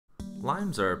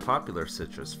Limes are a popular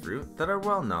citrus fruit that are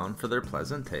well known for their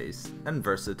pleasant taste and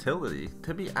versatility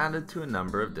to be added to a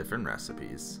number of different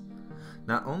recipes.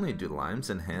 Not only do limes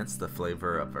enhance the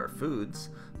flavor of our foods,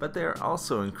 but they are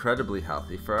also incredibly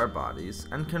healthy for our bodies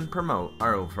and can promote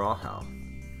our overall health.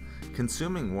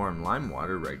 Consuming warm lime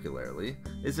water regularly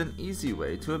is an easy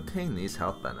way to obtain these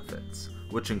health benefits,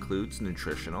 which includes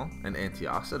nutritional and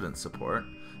antioxidant support,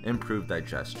 improved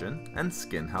digestion, and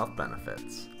skin health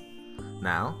benefits.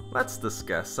 Now, let's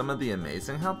discuss some of the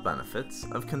amazing health benefits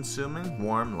of consuming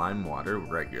warm lime water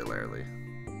regularly.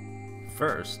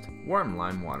 First, warm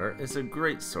lime water is a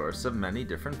great source of many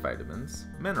different vitamins,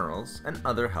 minerals, and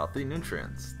other healthy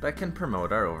nutrients that can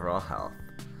promote our overall health.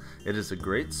 It is a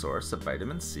great source of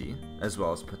vitamin C, as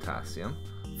well as potassium,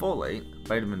 folate,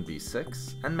 vitamin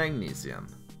B6, and magnesium.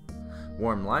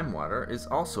 Warm lime water is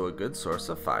also a good source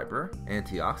of fiber,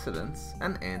 antioxidants,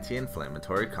 and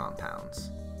anti-inflammatory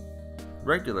compounds.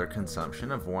 Regular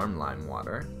consumption of warm lime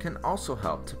water can also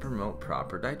help to promote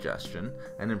proper digestion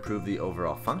and improve the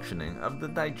overall functioning of the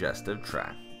digestive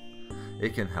tract.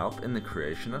 It can help in the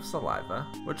creation of saliva,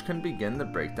 which can begin the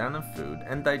breakdown of food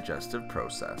and digestive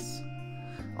process.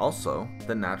 Also,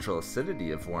 the natural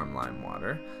acidity of warm lime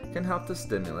water can help to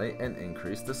stimulate and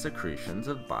increase the secretions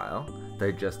of bile,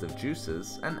 digestive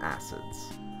juices, and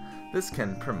acids. This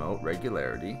can promote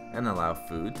regularity and allow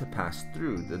food to pass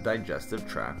through the digestive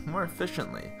tract more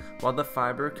efficiently, while the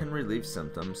fiber can relieve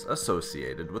symptoms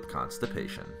associated with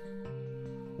constipation.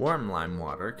 Warm lime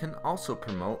water can also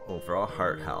promote overall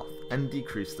heart health and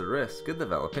decrease the risk of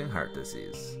developing heart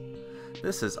disease.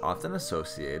 This is often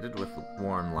associated with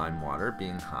warm lime water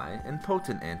being high in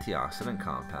potent antioxidant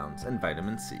compounds and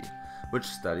vitamin C, which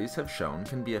studies have shown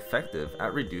can be effective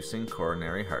at reducing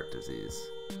coronary heart disease.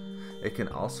 It can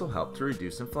also help to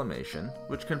reduce inflammation,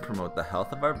 which can promote the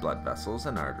health of our blood vessels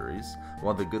and arteries,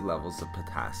 while the good levels of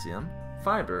potassium,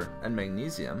 fiber, and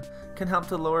magnesium can help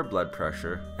to lower blood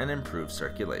pressure and improve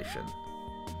circulation.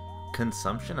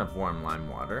 Consumption of warm lime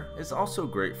water is also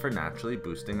great for naturally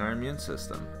boosting our immune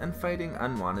system and fighting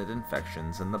unwanted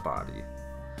infections in the body.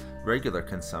 Regular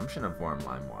consumption of warm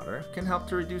lime water can help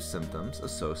to reduce symptoms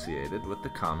associated with the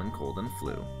common cold and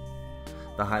flu.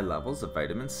 The high levels of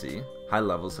vitamin C, high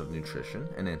levels of nutrition,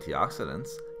 and antioxidants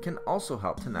can also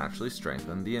help to naturally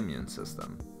strengthen the immune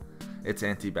system. Its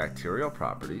antibacterial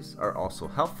properties are also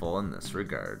helpful in this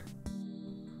regard.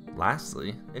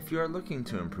 Lastly, if you are looking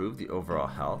to improve the overall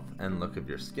health and look of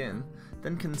your skin,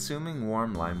 then consuming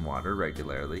warm lime water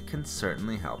regularly can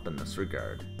certainly help in this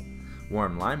regard.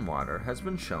 Warm lime water has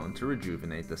been shown to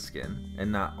rejuvenate the skin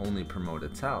and not only promote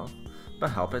its health, but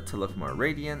help it to look more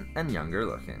radiant and younger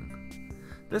looking.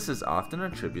 This is often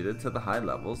attributed to the high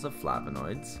levels of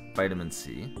flavonoids, vitamin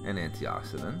C, and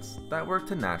antioxidants that work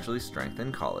to naturally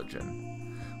strengthen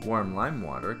collagen. Warm lime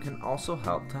water can also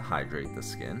help to hydrate the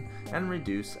skin and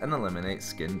reduce and eliminate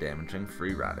skin-damaging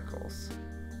free radicals.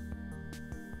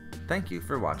 Thank you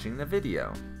for watching the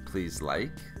video. Please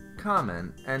like,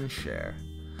 comment, and share.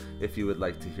 If you would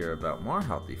like to hear about more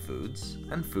healthy foods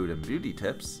and food and beauty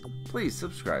tips, please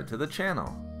subscribe to the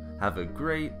channel. Have a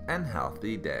great and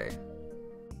healthy day.